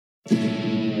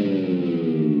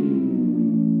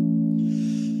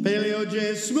Paleo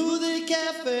J's Smoothie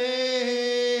Cafe.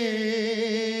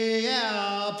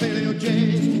 Yeah, Paleo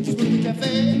J's Smoothie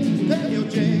Cafe. Paleo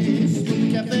J's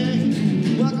Smoothie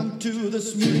Cafe. Welcome to the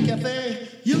Smoothie Cafe.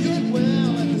 You get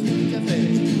well at the Smoothie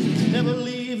Cafe. Never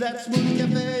leave that Smoothie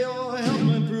Cafe or help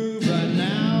improve right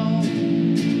now.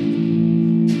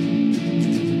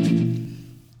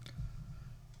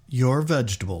 Your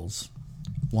vegetables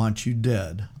want you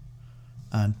dead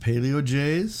on Paleo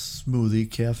J's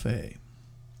Smoothie Cafe.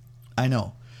 I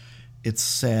know, it's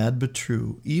sad but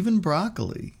true. Even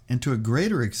broccoli, and to a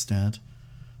greater extent,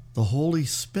 the holy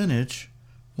spinach,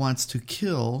 wants to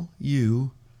kill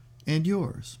you and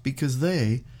yours because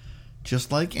they,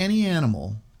 just like any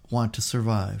animal, want to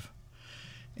survive.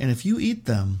 And if you eat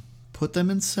them, put them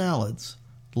in salads,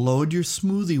 load your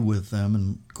smoothie with them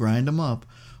and grind them up,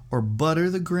 or butter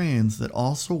the grains that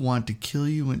also want to kill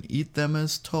you and eat them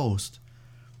as toast,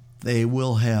 they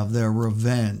will have their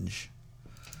revenge.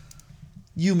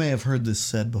 You may have heard this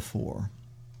said before,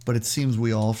 but it seems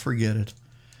we all forget it.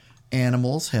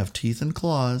 Animals have teeth and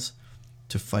claws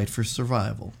to fight for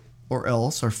survival, or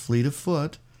else are fleet of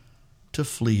foot to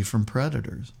flee from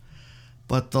predators.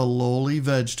 But the lowly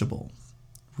vegetable,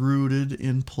 rooted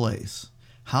in place,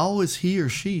 how is he or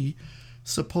she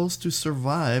supposed to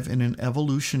survive in an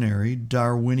evolutionary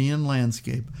Darwinian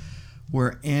landscape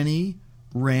where any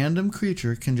random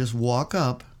creature can just walk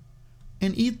up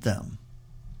and eat them?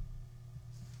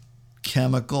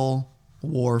 Chemical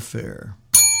warfare.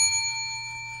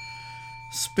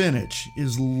 Spinach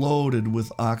is loaded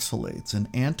with oxalates, an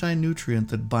anti-nutrient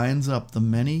that binds up the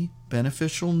many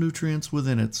beneficial nutrients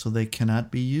within it so they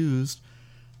cannot be used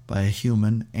by a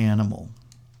human animal.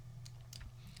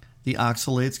 The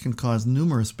oxalates can cause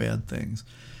numerous bad things,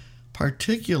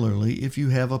 particularly if you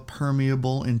have a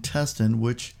permeable intestine,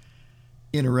 which,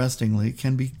 interestingly,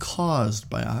 can be caused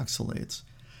by oxalates.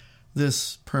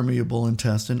 This permeable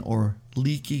intestine, or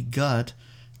leaky gut,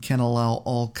 can allow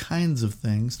all kinds of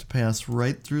things to pass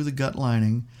right through the gut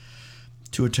lining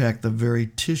to attack the very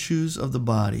tissues of the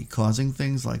body, causing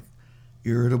things like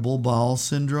irritable bowel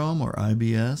syndrome, or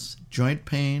IBS, joint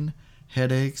pain,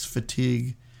 headaches,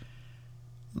 fatigue.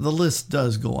 The list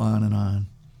does go on and on.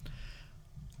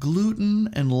 Gluten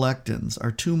and lectins are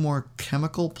two more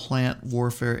chemical plant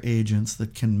warfare agents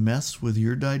that can mess with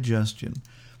your digestion,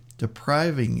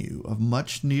 depriving you of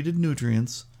much needed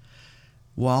nutrients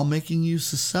while making you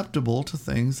susceptible to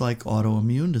things like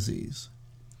autoimmune disease.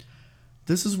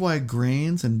 This is why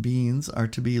grains and beans are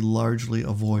to be largely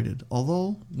avoided,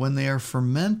 although when they are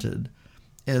fermented,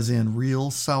 as in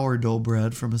real sourdough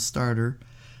bread from a starter,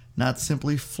 not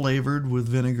simply flavored with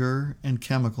vinegar and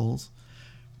chemicals,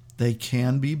 they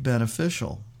can be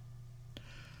beneficial.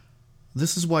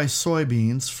 This is why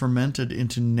soybeans fermented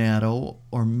into natto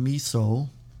or miso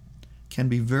can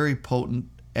be very potent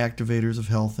activators of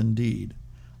health indeed.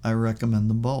 I recommend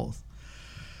them both.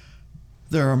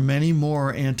 There are many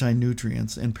more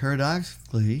anti-nutrients, and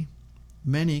paradoxically,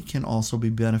 many can also be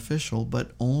beneficial,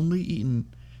 but only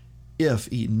if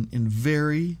eaten in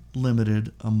very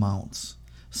limited amounts.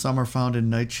 Some are found in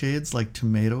nightshades like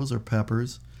tomatoes or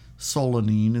peppers.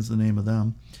 Solanine is the name of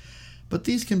them. But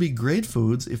these can be great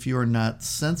foods if you are not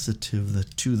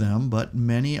sensitive to them, but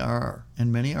many are, and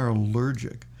many are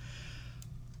allergic.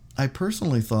 I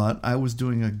personally thought I was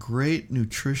doing a great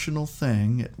nutritional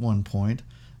thing at one point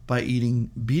by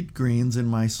eating beet greens in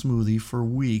my smoothie for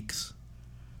weeks,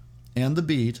 and the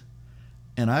beet,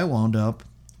 and I wound up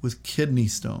with kidney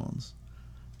stones.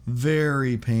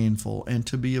 Very painful and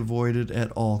to be avoided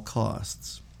at all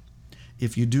costs.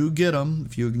 If you do get them,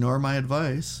 if you ignore my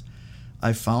advice,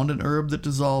 I found an herb that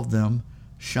dissolved them,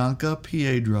 Chanca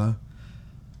piedra,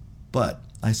 but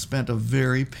I spent a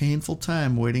very painful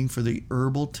time waiting for the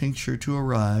herbal tincture to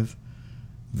arrive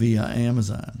via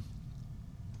Amazon.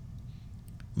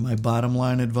 My bottom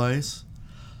line advice: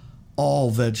 all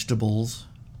vegetables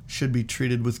should be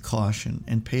treated with caution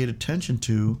and paid attention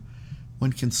to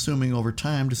when consuming over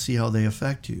time to see how they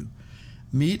affect you.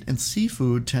 Meat and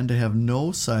seafood tend to have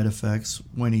no side effects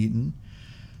when eaten,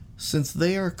 since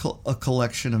they are a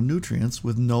collection of nutrients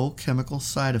with no chemical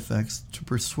side effects to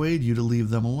persuade you to leave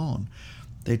them alone.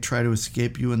 They try to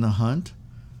escape you in the hunt.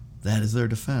 That is their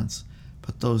defense.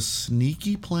 But those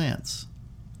sneaky plants,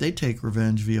 they take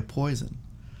revenge via poison.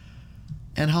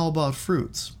 And how about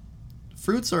fruits?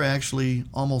 Fruits are actually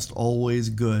almost always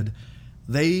good.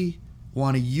 They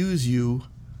want to use you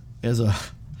as a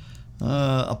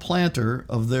planter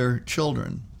of their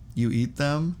children. You eat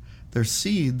them, their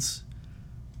seeds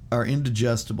are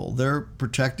indigestible. They're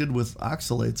protected with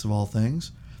oxalates of all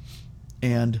things.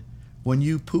 And when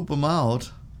you poop them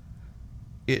out,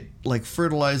 it like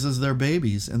fertilizes their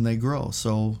babies and they grow.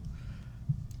 So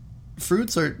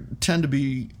fruits tend to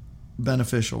be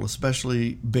beneficial,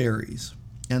 especially berries,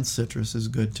 and citrus is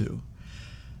good too.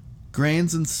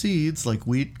 Grains and seeds like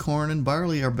wheat, corn, and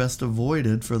barley are best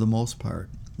avoided for the most part.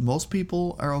 Most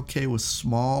people are okay with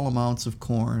small amounts of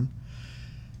corn,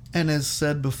 and as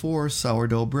said before,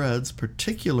 sourdough breads,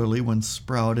 particularly when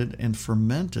sprouted and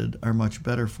fermented, are much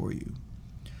better for you.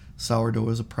 Sourdough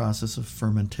is a process of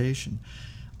fermentation.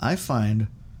 I find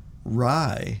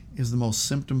rye is the most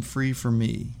symptom-free for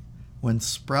me when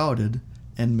sprouted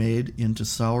and made into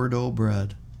sourdough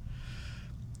bread.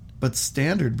 But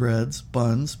standard breads,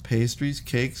 buns, pastries,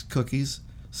 cakes, cookies,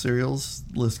 cereals,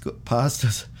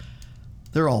 pastas,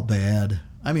 they're all bad.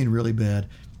 I mean really bad.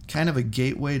 Kind of a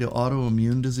gateway to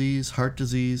autoimmune disease, heart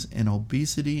disease, and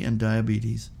obesity and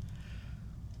diabetes.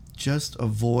 Just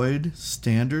avoid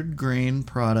standard grain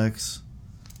products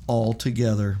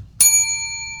altogether.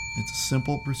 It's a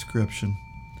simple prescription.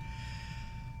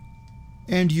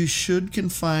 And you should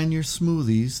confine your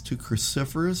smoothies to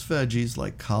cruciferous veggies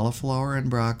like cauliflower and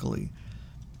broccoli,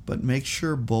 but make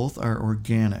sure both are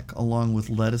organic, along with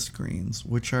lettuce greens,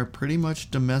 which are pretty much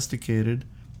domesticated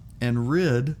and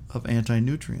rid of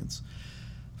anti-nutrients.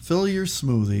 Fill your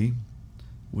smoothie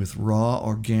with raw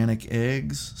organic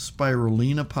eggs,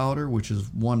 spirulina powder, which is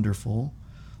wonderful,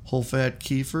 whole-fat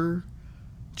kefir,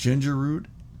 ginger root,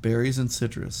 berries, and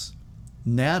citrus.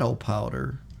 Natto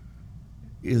powder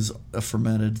is a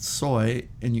fermented soy,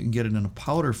 and you can get it in a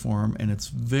powder form, and it's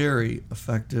very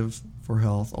effective for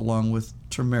health, along with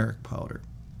turmeric powder.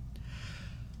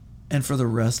 And for the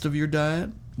rest of your diet,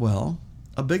 well,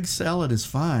 a big salad is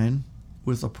fine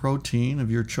with a protein of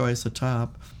your choice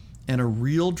atop, and a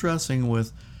real dressing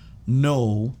with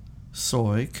no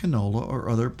soy, canola, or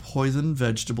other poisoned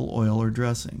vegetable oil or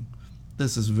dressing.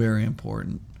 This is very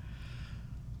important.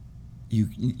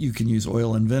 You can use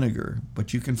oil and vinegar,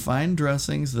 but you can find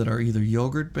dressings that are either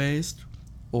yogurt-based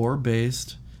or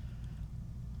based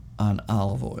on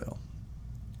olive oil.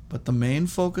 But the main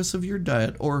focus of your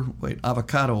diet,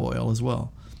 avocado oil as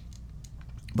well.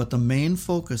 But the main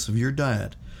focus of your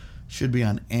diet should be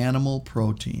on animal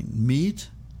protein, meat,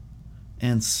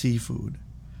 and seafood.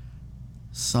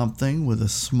 Something with a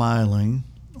smiling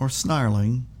or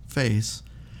snarling face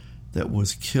that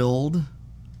was killed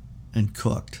and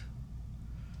cooked.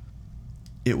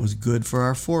 It was good for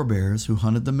our forebears who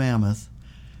hunted the mammoth,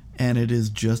 and it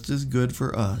is just as good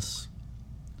for us.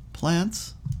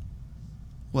 Plants,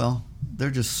 well, they're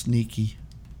just sneaky.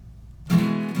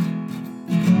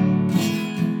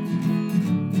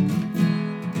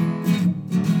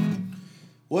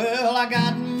 Well, I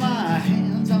got my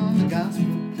hands on the gospel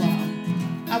plow.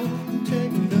 I wouldn't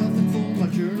take nothing for my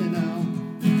journey now.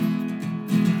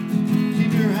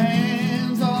 Keep your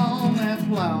hands on that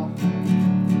plow,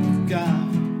 God.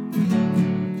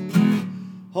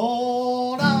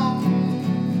 Hold on,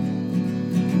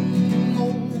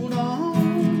 hold on.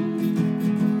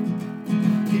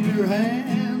 Keep your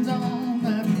hands on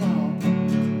that plow,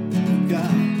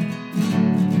 God.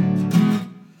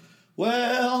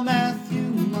 Well, Matthew,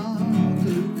 Mark,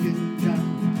 Luke, and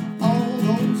John, all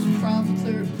those prophets,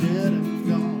 they're dead and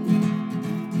gone.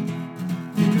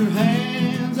 Keep your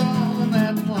hands on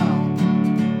that plow,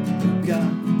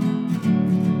 God.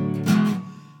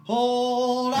 Hold